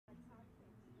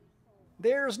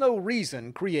There's no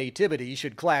reason creativity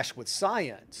should clash with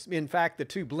science. In fact, the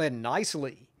two blend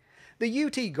nicely. The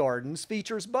UT Gardens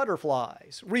features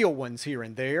butterflies, real ones here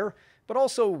and there, but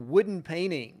also wooden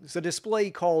paintings, a display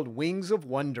called Wings of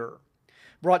Wonder.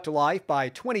 Brought to life by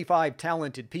 25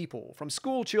 talented people, from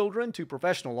school children to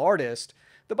professional artists,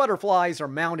 the butterflies are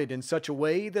mounted in such a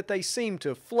way that they seem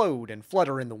to float and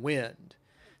flutter in the wind.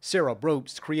 Sarah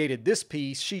Bropst created this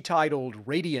piece she titled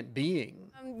Radiant Being.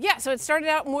 Yeah, so it started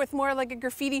out with more like a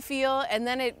graffiti feel, and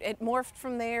then it morphed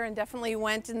from there and definitely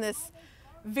went in this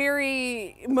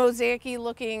very mosaic-y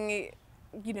looking,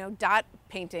 dot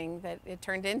painting that it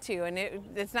turned into. And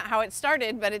it's not how it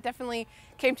started, but it definitely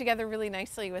came together really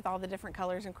nicely with all the different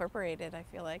colors incorporated, I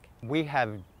feel like. We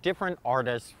have different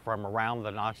artists from around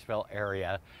the Knoxville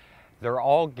area. They're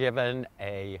all given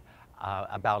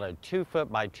about a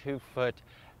 2-foot by 2-foot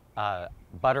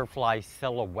butterfly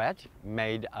silhouette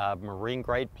made of marine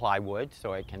grade plywood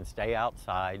so it can stay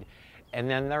outside, and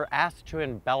then they're asked to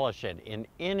embellish it in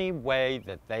any way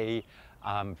that they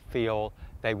feel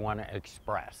they want to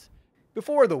express.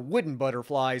 Before the wooden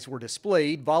butterflies were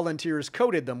displayed, volunteers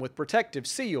coated them with protective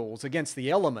seals against the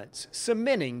elements,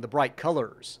 cementing the bright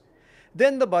colors.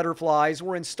 Then the butterflies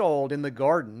were installed in the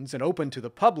gardens and opened to the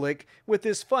public with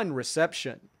this fun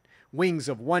reception. Wings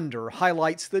of Wonder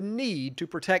highlights the need to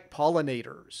protect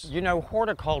pollinators.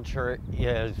 Horticulture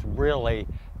is really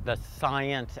the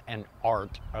science and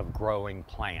art of growing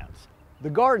plants. The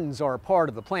gardens are part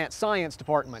of the plant science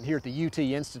department here at the UT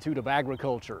Institute of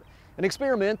Agriculture, an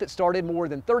experiment that started more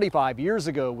than 35 years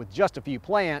ago with just a few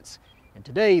plants, and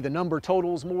today the number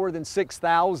totals more than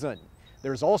 6,000.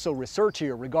 There's also research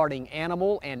here regarding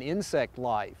animal and insect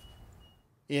life.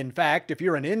 In fact, if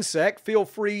you're an insect, feel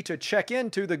free to check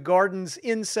into the garden's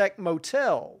Insect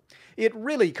Motel. It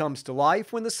really comes to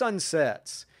life when the sun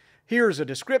sets. Here's a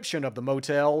description of the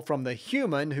motel from the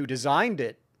human who designed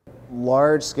it.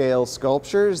 Large-scale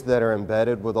sculptures that are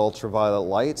embedded with ultraviolet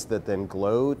lights that then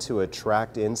glow to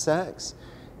attract insects.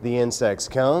 The insects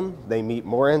come, they meet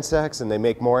more insects, and they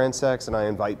make more insects, and I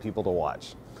invite people to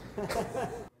watch.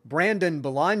 Brandon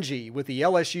Belangi with the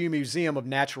LSU Museum of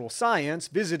Natural Science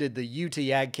visited the UT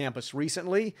Ag campus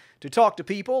recently to talk to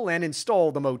people and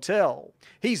install the motel.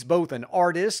 He's both an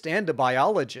artist and a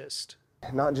biologist.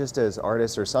 Not just as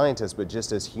artists or scientists, but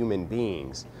just as human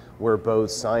beings. We're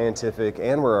both scientific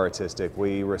and we're artistic.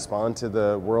 We respond to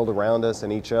the world around us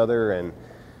and each other and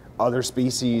other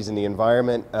species and the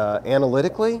environment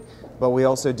analytically, but we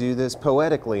also do this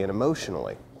poetically and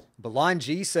emotionally.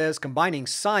 Belangi says combining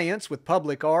science with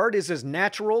public art is as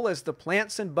natural as the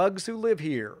plants and bugs who live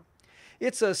here.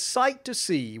 It's a sight to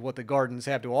see what the gardens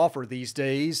have to offer these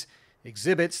days,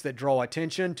 exhibits that draw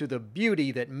attention to the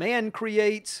beauty that man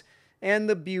creates and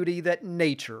the beauty that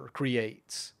nature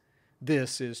creates.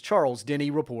 This is Charles Denny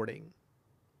reporting.